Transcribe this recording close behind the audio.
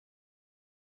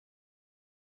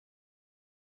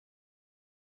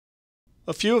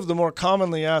A few of the more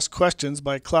commonly asked questions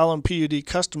by Clallam PUD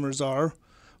customers are,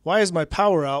 why is my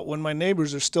power out when my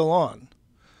neighbors are still on?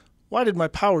 Why did my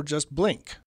power just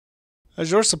blink? As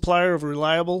your supplier of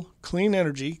reliable, clean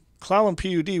energy, Clallam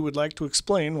PUD would like to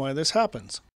explain why this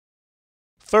happens.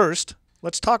 First,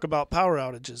 let's talk about power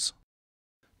outages.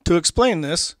 To explain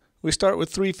this, we start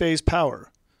with three-phase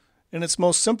power. In its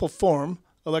most simple form,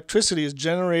 electricity is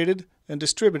generated and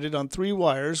distributed on three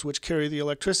wires which carry the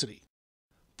electricity.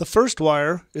 The first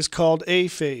wire is called A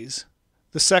phase,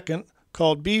 the second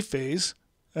called B phase,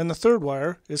 and the third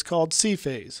wire is called C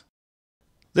phase.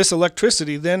 This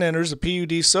electricity then enters a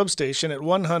PUD substation at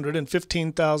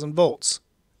 115,000 volts.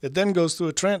 It then goes through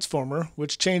a transformer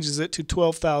which changes it to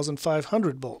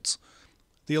 12,500 volts.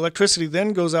 The electricity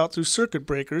then goes out through circuit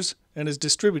breakers and is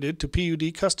distributed to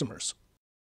PUD customers.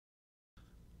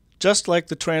 Just like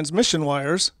the transmission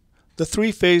wires, the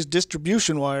three-phase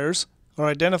distribution wires are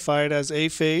identified as A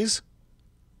phase,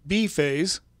 B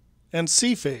phase, and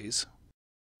C phase.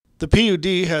 The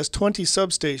PUD has 20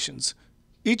 substations,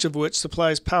 each of which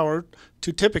supplies power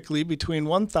to typically between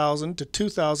 1,000 to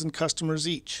 2,000 customers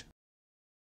each.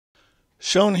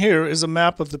 Shown here is a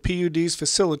map of the PUD's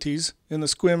facilities in the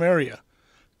Sequim area.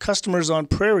 Customers on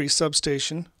Prairie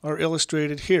Substation are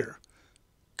illustrated here.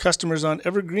 Customers on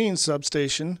Evergreen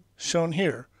Substation shown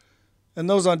here, and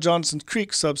those on Johnson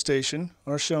Creek Substation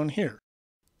are shown here.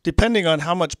 Depending on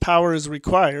how much power is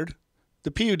required,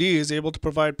 the PUD is able to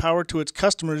provide power to its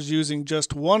customers using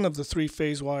just one of the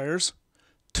three-phase wires,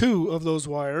 two of those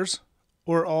wires,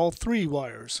 or all three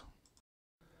wires.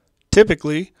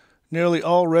 Typically, nearly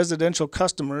all residential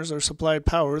customers are supplied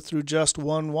power through just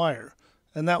one wire,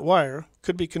 and that wire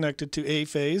could be connected to A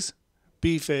phase,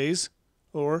 B phase,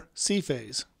 or C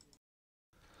phase.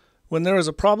 When there is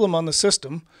a problem on the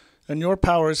system, and your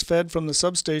power is fed from the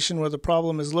substation where the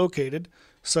problem is located,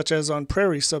 such as on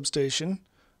Prairie Substation,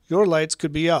 your lights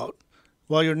could be out,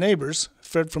 while your neighbors,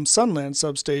 fed from Sunland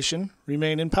Substation,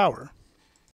 remain in power.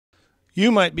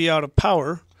 You might be out of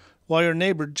power, while your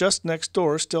neighbor just next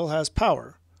door still has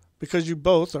power, because you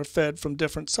both are fed from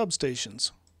different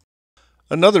substations.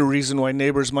 Another reason why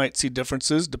neighbors might see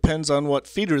differences depends on what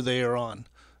feeder they are on.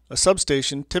 A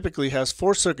substation typically has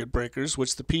 4 circuit breakers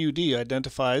which the PUD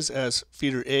identifies as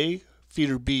feeder A,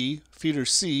 feeder B, feeder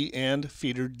C, and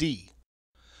feeder D.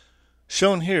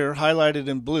 Shown here, highlighted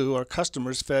in blue, are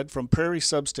customers fed from Prairie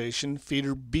Substation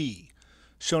feeder B.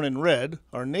 Shown in red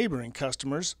are neighboring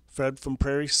customers fed from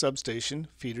Prairie Substation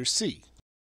feeder C.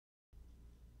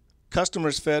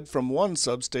 Customers fed from one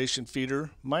substation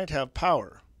feeder might have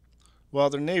power, while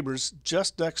their neighbors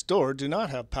just next door do not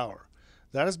have power.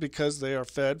 That is because they are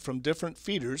fed from different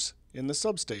feeders in the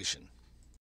substation.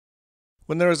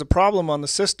 When there is a problem on the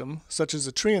system, such as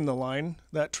a tree in the line,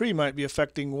 that tree might be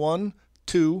affecting 1,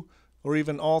 2, or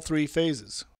even all 3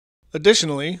 phases.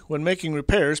 Additionally, when making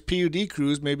repairs, PUD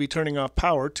crews may be turning off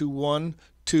power to 1,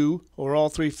 2, or all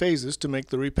 3 phases to make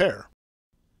the repair.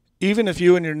 Even if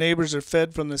you and your neighbors are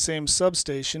fed from the same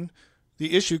substation,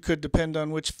 the issue could depend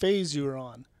on which phase you are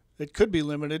on. It could be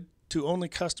limited to only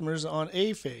customers on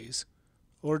A phase,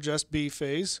 or just B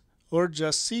phase, or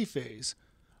just C phase,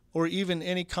 or even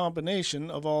any combination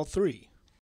of all 3.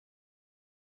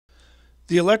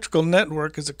 The electrical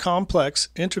network is a complex,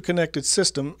 interconnected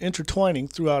system intertwining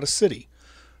throughout a city.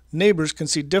 Neighbors can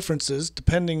see differences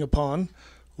depending upon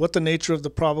what the nature of the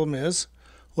problem is,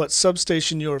 what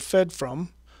substation you are fed from,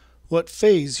 what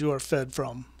phase you are fed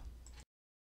from.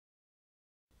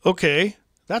 Okay,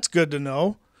 that's good to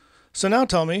know. So now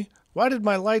tell me, why did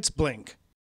my lights blink?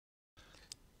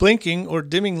 Blinking or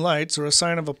dimming lights are a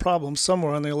sign of a problem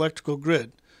somewhere on the electrical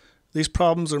grid. These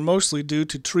problems are mostly due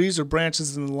to trees or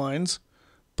branches in the lines,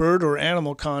 bird or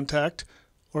animal contact,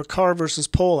 or car versus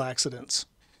pole accidents.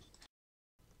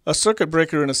 A circuit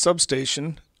breaker in a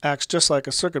substation acts just like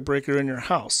a circuit breaker in your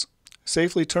house,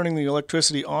 safely turning the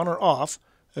electricity on or off,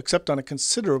 except on a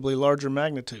considerably larger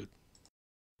magnitude.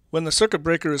 When the circuit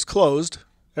breaker is closed,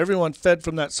 everyone fed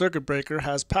from that circuit breaker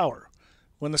has power.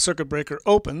 When the circuit breaker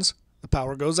opens, the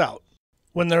power goes out.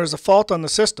 When there is a fault on the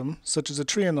system, such as a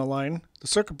tree in the line, the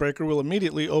circuit breaker will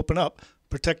immediately open up,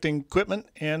 protecting equipment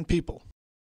and people.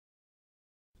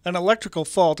 An electrical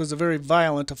fault is a very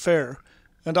violent affair,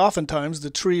 and oftentimes the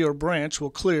tree or branch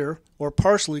will clear or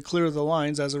partially clear the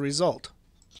lines as a result.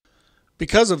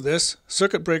 Because of this,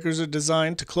 circuit breakers are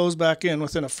designed to close back in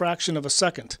within a fraction of a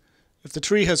second. If the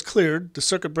tree has cleared, the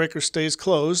circuit breaker stays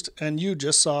closed and you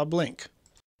just saw a blink.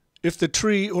 If the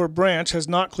tree or branch has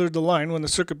not cleared the line when the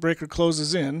circuit breaker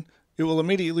closes in, it will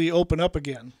immediately open up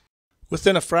again.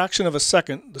 Within a fraction of a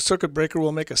second, the circuit breaker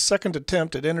will make a second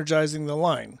attempt at energizing the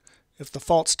line. If the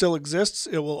fault still exists,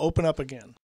 it will open up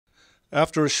again.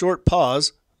 After a short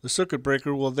pause, the circuit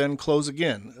breaker will then close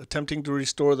again, attempting to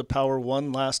restore the power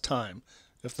one last time.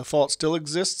 If the fault still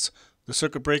exists, the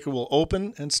circuit breaker will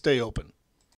open and stay open.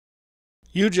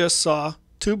 You just saw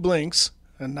 2 blinks,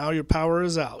 and now your power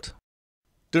is out.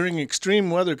 During extreme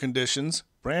weather conditions,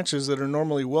 branches that are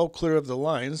normally well clear of the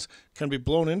lines can be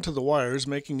blown into the wires,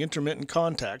 making intermittent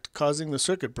contact, causing the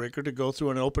circuit breaker to go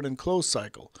through an open and close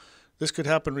cycle. This could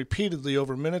happen repeatedly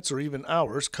over minutes or even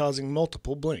hours, causing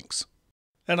multiple blinks.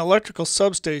 An electrical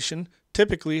substation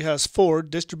typically has 4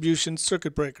 distribution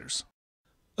circuit breakers.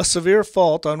 A severe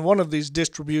fault on one of these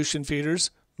distribution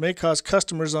feeders may cause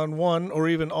customers on one or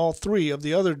even all 3 of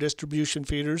the other distribution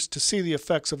feeders to see the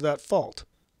effects of that fault.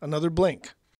 Another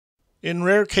blink. In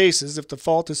rare cases, if the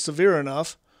fault is severe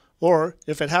enough, or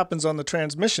if it happens on the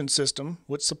transmission system,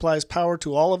 which supplies power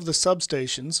to all of the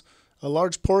substations, a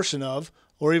large portion of,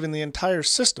 or even the entire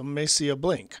system may see a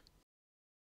blink.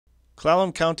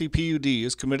 Clallam County PUD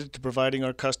is committed to providing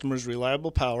our customers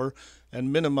reliable power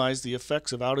and minimize the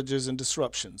effects of outages and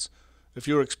disruptions. If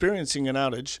you are experiencing an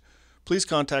outage, please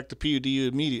contact the PUD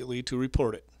immediately to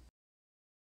report it.